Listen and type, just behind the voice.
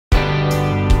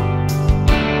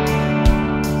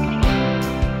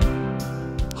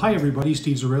Hi everybody,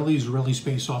 Steve Zarelli, Zarelli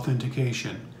Space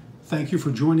Authentication. Thank you for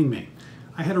joining me.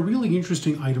 I had a really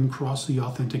interesting item cross the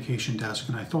authentication desk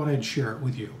and I thought I'd share it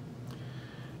with you.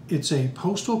 It's a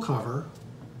postal cover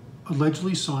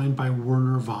allegedly signed by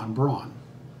Wernher von Braun.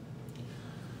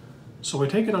 So I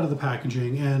take it out of the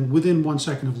packaging and within 1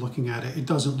 second of looking at it, it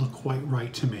doesn't look quite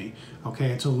right to me. Okay,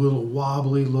 it's a little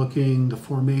wobbly looking, the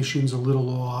formation's a little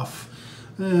off,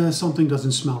 something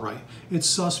doesn't smell right. It's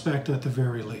suspect at the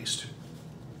very least.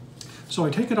 So I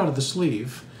take it out of the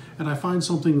sleeve and I find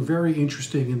something very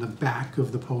interesting in the back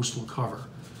of the postal cover.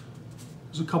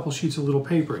 There's a couple sheets of little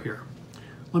paper here.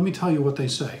 Let me tell you what they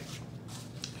say.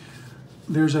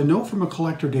 There's a note from a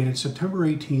collector dated September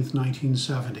 18th,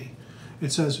 1970.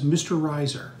 It says, Mr.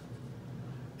 Reiser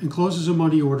encloses a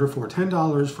money order for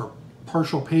 $10 for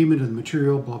partial payment of the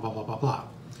material, blah, blah, blah, blah, blah.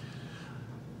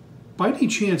 By any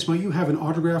chance, might you have an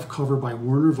autographed cover by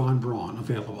Wernher von Braun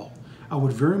available? I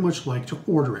would very much like to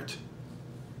order it.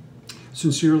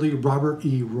 Sincerely, Robert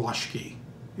E. Roschke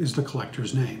is the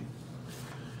collector's name.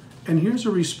 And here's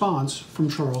a response from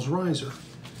Charles Reiser.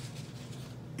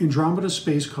 Andromeda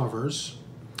Space Covers.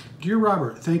 Dear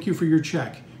Robert, thank you for your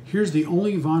check. Here's the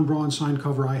only von Braun signed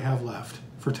cover I have left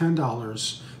for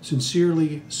 $10.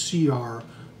 Sincerely, C.R.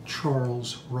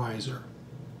 Charles Reiser.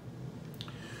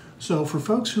 So for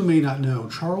folks who may not know,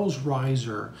 Charles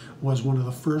Reiser was one of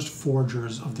the first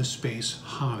forgers of the space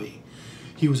hobby.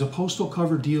 He was a postal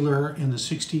cover dealer in the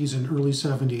 60s and early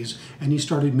 70s, and he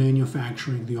started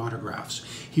manufacturing the autographs.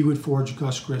 He would forge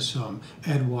Gus Grissom,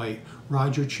 Ed White,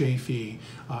 Roger Chaffee,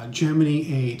 Gemini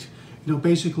 8,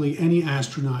 basically any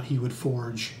astronaut he would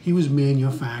forge. He was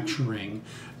manufacturing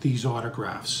these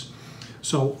autographs.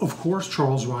 So, of course,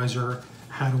 Charles Reiser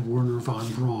had a Wernher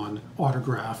von Braun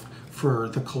autograph for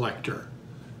the collector.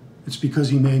 It's because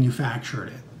he manufactured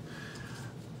it.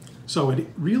 So a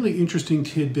really interesting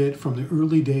tidbit from the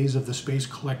early days of the space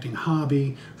collecting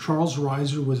hobby. Charles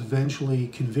Reiser was eventually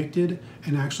convicted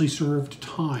and actually served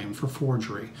time for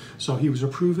forgery. So he was a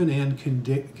proven and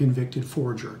convicted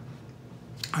forger.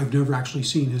 I've never actually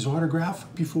seen his autograph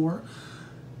before.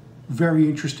 Very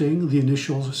interesting, the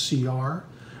initials CR.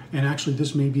 And actually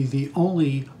this may be the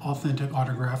only authentic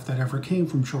autograph that ever came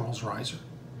from Charles Reiser.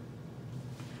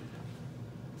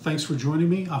 Thanks for joining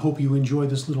me. I hope you enjoyed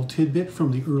this little tidbit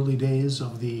from the early days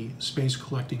of the space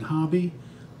collecting hobby.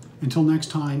 Until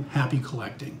next time, happy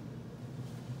collecting.